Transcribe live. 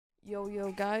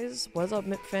Yo guys, what's up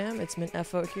Mint fam? It's Mint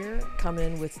Effo here,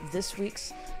 coming in with this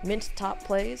week's Mint Top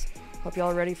Plays. Hope y'all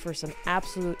are ready for some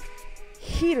absolute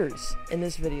heaters in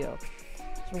this video. So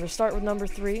we're going to start with number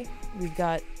 3. We've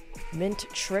got Mint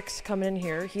Tricks coming in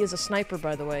here. He is a sniper,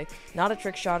 by the way, not a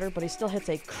trick shotter, but he still hits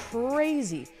a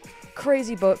crazy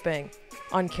boat bang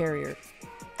on carrier.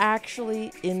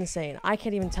 Actually insane. I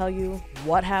can't even tell you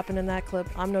what happened in that clip.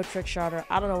 I'm no trick shotter.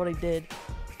 I don't know what he did.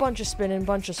 Bunch of spinning,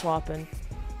 bunch of swapping.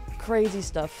 Crazy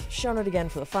stuff. Shown it again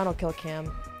for the final kill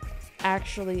cam.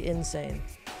 Actually insane.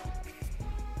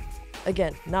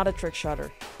 Again, not a trick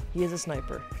shotter. He is a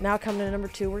sniper. Now coming in at number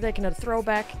 2, we're taking a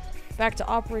throwback back to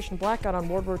Operation Blackout on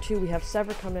World War II. We have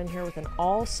Sever coming in here with an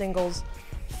all singles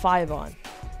 5-on.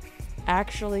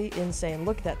 Actually insane.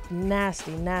 Look at that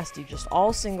nasty, just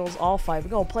all singles, all 5.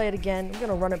 We're going to play it again. We're going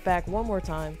to run it back one more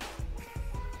time.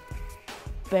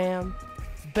 Bam.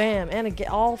 Bam. And again,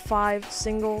 all 5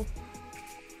 single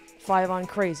 5-on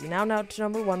crazy. Now to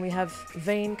number 1, we have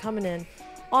Vane coming in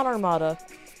on Armada.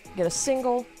 Get a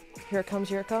single. Here it comes.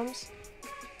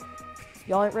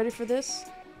 Y'all ain't ready for this?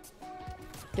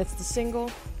 Gets the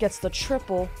single, gets the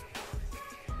triple,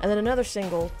 and then another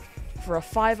single for a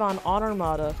 5-on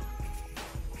Armada.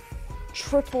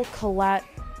 Triple collat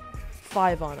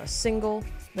 5-on. A single,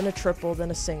 then a triple, then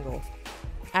a single.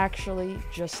 Actually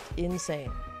just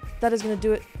insane. That is going to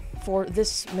do it for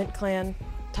this Mint Clan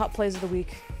Top Plays of the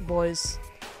Week, boys.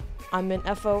 I'm Mint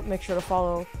Effo. Make sure to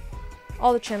follow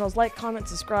all the channels. Like, comment,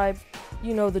 subscribe.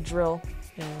 You know the drill.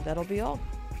 And that'll be all.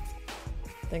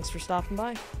 Thanks for stopping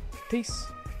by. Peace.